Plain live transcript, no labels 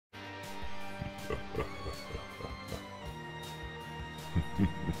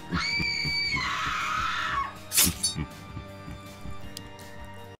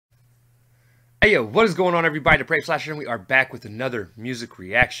Hey yo, what is going on everybody? The Prey Slasher, and we are back with another music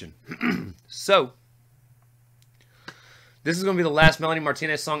reaction. So, this is going to be the last Melanie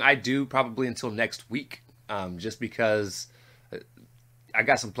Martinez song I do probably until next week. Just because I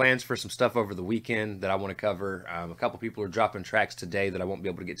got some plans for some stuff over the weekend that I want to cover. A couple people are dropping tracks today that I won't be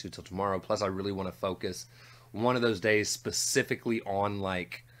able to get to till tomorrow. Plus, I really want to focus one of those days specifically on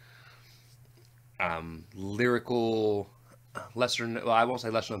like lyrical... well, I won't say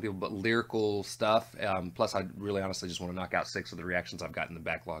lesser known people, but lyrical stuff. Plus, I really honestly just want to knock out 6 of the reactions I've got in the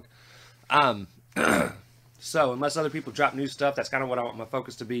backlog. So, unless other people drop new stuff, that's kind of what I want my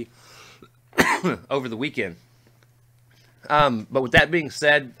focus to be over the weekend. But with that being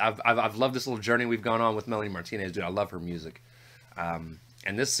said, I've loved this little journey we've gone on with Melanie Martinez, dude. I love her music. And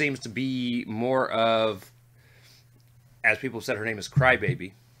this seems to be more of, as people said, her name is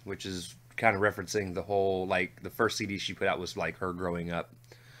Crybaby, which is kind of referencing the whole, like, the first CD she put out was like her growing up,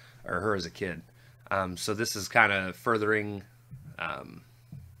 or her as a kid. So this is kind of furthering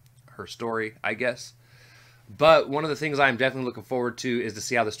her story, I guess. But one of the things I'm definitely looking forward to is to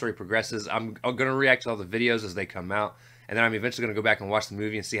see how the story progresses. I'm going to react to all the videos as they come out, and then I'm eventually going to go back and watch the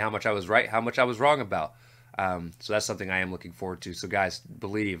movie and see how much I was right, how much I was wrong about. So that's something I am looking forward to. So guys,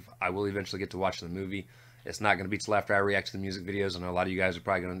 believe I will eventually get to watch the movie. It's not going to be till after I react to the music videos. I know a lot of you guys are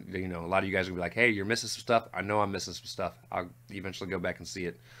probably going to, you know, a lot of you guys are going to be like, hey, you're missing some stuff. I know I'm missing some stuff. I'll eventually go back and see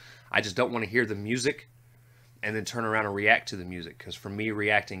it. I just don't want to hear the music and then turn around and react to the music, because for me,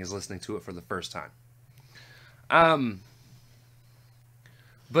 reacting is listening to it for the first time.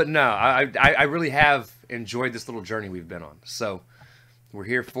 But no, I really have enjoyed this little journey we've been on. So we're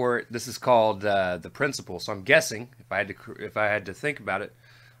here for it. This is called The Principal. So I'm guessing, if I had to think about it,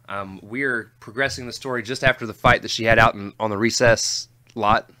 we're progressing the story just after the fight that she had out on the recess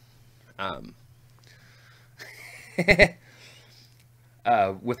lot.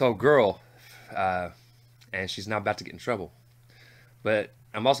 With old girl. And she's now about to get in trouble. But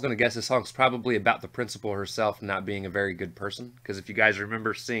I'm also going to guess this song's probably about the principal herself not being a very good person. Because if you guys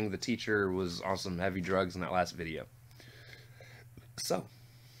remember, seeing the teacher was on some heavy drugs in that last video. So,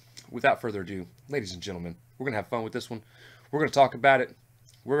 without further ado, ladies and gentlemen, we're going to have fun with this one. We're going to talk about it.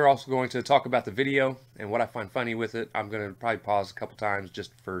 We're also going to talk about the video and what I find funny with it. I'm going to probably pause a couple times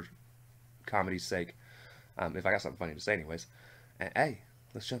just for comedy's sake. If I got something funny to say anyways. And hey,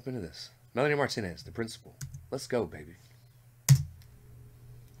 let's jump into this. Melanie Martinez, The Principal. Let's go, baby.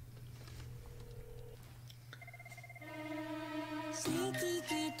 Sneaky,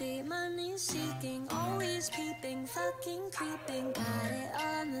 greedy, money seeking, always peeping, fucking creeping, got it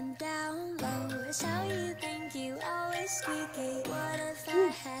on the down low. It's how you think, you always squeaky. What if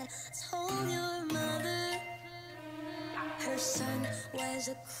I had told your mother her son was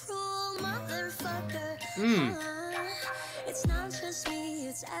a cruel motherfucker? It's not just me,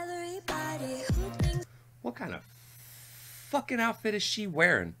 it's everybody who thinks. What kind of fucking outfit is she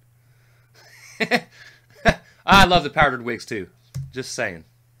wearing? I love the powdered wigs too. Just saying.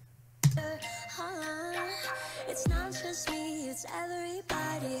 It's not just me, it's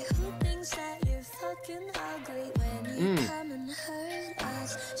everybody who thinks that you're fucking ugly when you come and hurt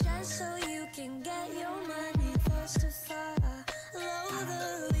us just so you can get your money. First to follow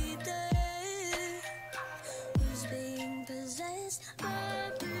the leader who's being possessed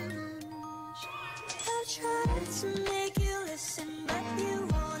by demons. I've tried to make you listen, but you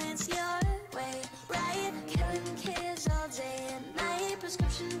won't. It's your way, right? Killing kids all day and night,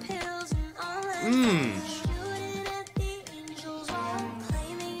 prescription pills and all that. Shooting at the angels while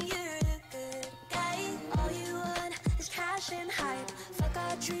claiming you're the good guy. All you want is cash and hype. Fuck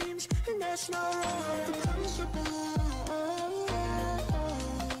our dreams, and there's no room. The principal.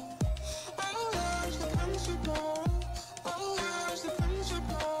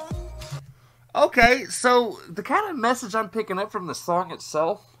 Okay, so the kind of message I'm picking up from the song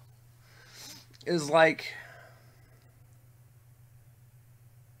itself is like,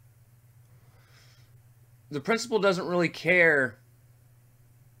 the principal doesn't really care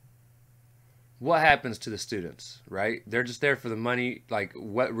what happens to the students, right? They're just there for the money, like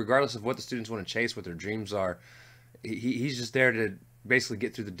regardless of what the students want to chase, what their dreams are. He's just there to basically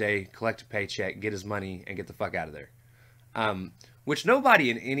get through the day, collect a paycheck, get his money, and get the fuck out of there. Which nobody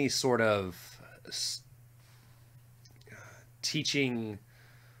in any sort of teaching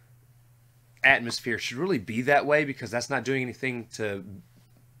atmosphere should really be that way, because that's not doing anything to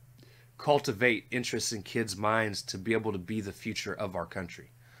cultivate interest in kids' minds to be able to be the future of our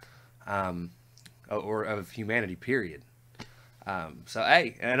country, or of humanity, period. So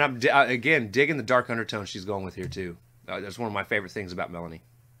hey, and I'm again digging the dark undertone she's going with here too. That's one of my favorite things about Melanie.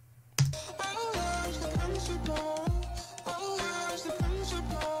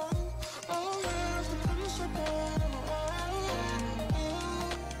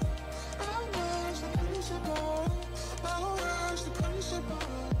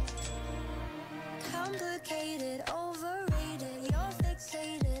 Complicated, overrated, you're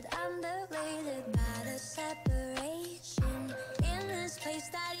fixated, underrated by the separation in this place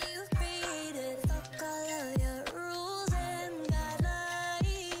that you've created. Fuck all of your rules and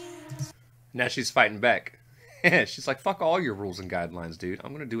guidelines. Now she's fighting back. She's like, fuck all your rules and guidelines, dude.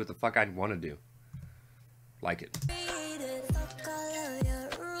 I'm gonna do what the fuck I want to do. Like it. Fuck all of your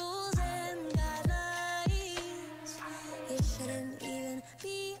rules and guidelines. You shouldn't even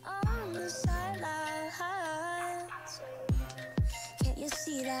be on the sidelines. Can't you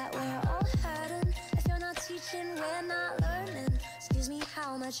see that we're all hurting? If you're not teaching, we're not learning. Excuse me,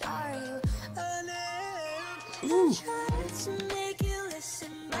 how much are you earning? I tried to make you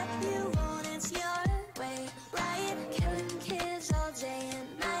listen, but you won't. It's your way, right? Killing kids all day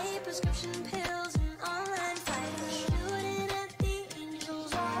and night. Prescription pills and online fighting. Shooting at the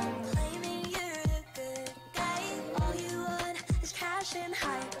angels while claiming you're the good guy. All you want is cash and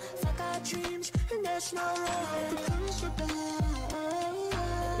hype. Fuck our dreams and there's no road.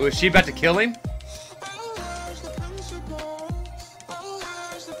 Oh, is she about to kill him?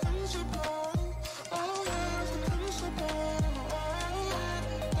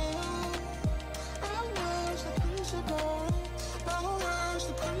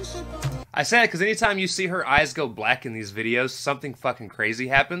 I say that because anytime you see her eyes go black in these videos, something fucking crazy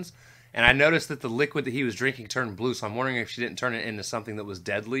happens. And I noticed that the liquid that he was drinking turned blue, so I'm wondering if she didn't turn it into something that was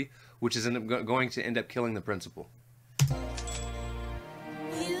deadly, which is going to end up killing the principal.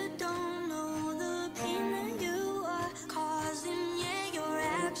 You don't know the pain that you are causing. Yeah, your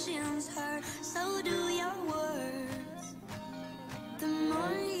actions hurt, so do your words. The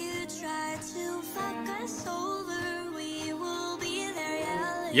more you try to fuck us over, we will be there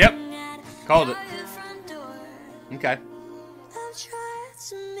yelling. Yep. Called it. At your front door. Okay. I've tried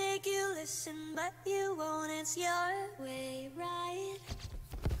to make you listen, but you won't. It's your way, right?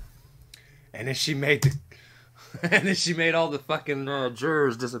 And then she made the, and then she made all the fucking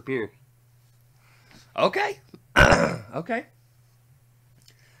jurors disappear. Okay. Okay.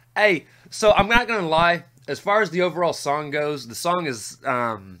 Hey, so I'm not gonna lie. As far as the overall song goes, the song is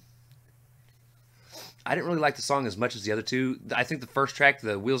I didn't really like the song as much as the other two. I think the first track,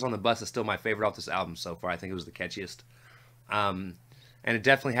 the Wheels on the Bus, is still my favorite off this album so far. I think it was the catchiest. And it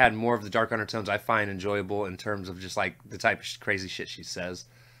definitely had more of the dark undertones I find enjoyable in terms of just like the type of crazy shit she says.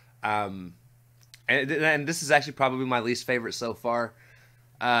 And this is actually probably my least favorite so far.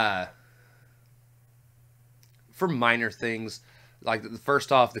 For minor things, like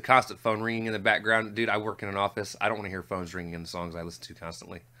first off, the constant phone ringing in the background. Dude, I work in an office. I don't want to hear phones ringing in the songs I listen to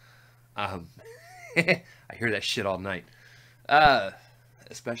constantly. I hear that shit all night.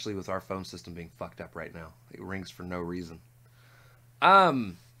 Especially with our phone system being fucked up right now. It rings for no reason.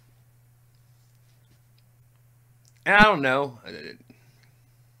 And I don't know.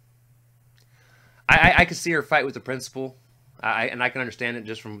 I could see her fight with the principal. And I can understand it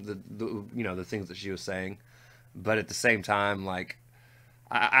just from the things that she was saying. But at the same time, like,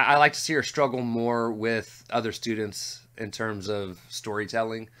 I like to see her struggle more with other students in terms of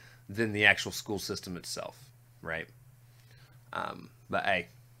storytelling than the actual school system itself, right? But hey,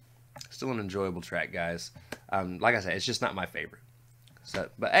 still an enjoyable track, guys. Like I said, it's just not my favorite. So,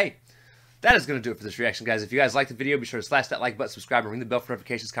 but hey, that is going to do it for this reaction, guys. If you guys liked the video, be sure to slash that like button, subscribe, and ring the bell for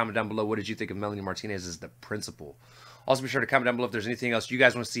notifications. Comment down below, what did you think of Melanie Martinez as the principal? Also, be sure to comment down below if there's anything else you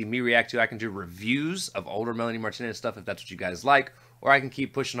guys want to see me react to. I can do reviews of older Melanie Martinez stuff if that's what you guys like, or I can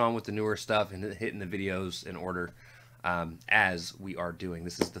keep pushing on with the newer stuff and hitting the videos in order as we are doing.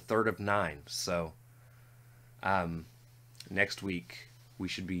 This is the 3rd of 9, so next week we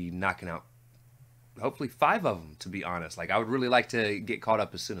should be knocking out hopefully 5 of them, to be honest. Like, I would really like to get caught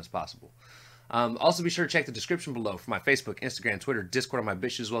up as soon as possible. Also, be sure to check the description below for my Facebook, Instagram, Twitter, Discord on my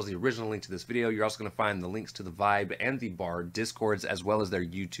bitch, as well as the original link to this video. You're also going to find the links to the Vibe and the Bar Discords, as well as their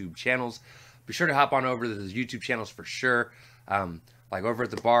YouTube channels. Be sure to hop on over to the YouTube channels for sure. Like over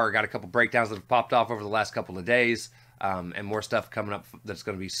at the Bar, I got a couple breakdowns that have popped off over the last couple of days, and more stuff coming up that's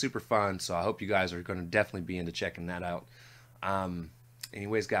going to be super fun. So I hope you guys are going to definitely be into checking that out.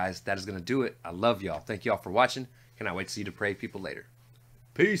 Anyways, guys, that is going to do it. I love y'all. Thank y'all for watching. Cannot wait to see you to pray people later.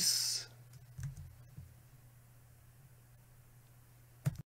 Peace.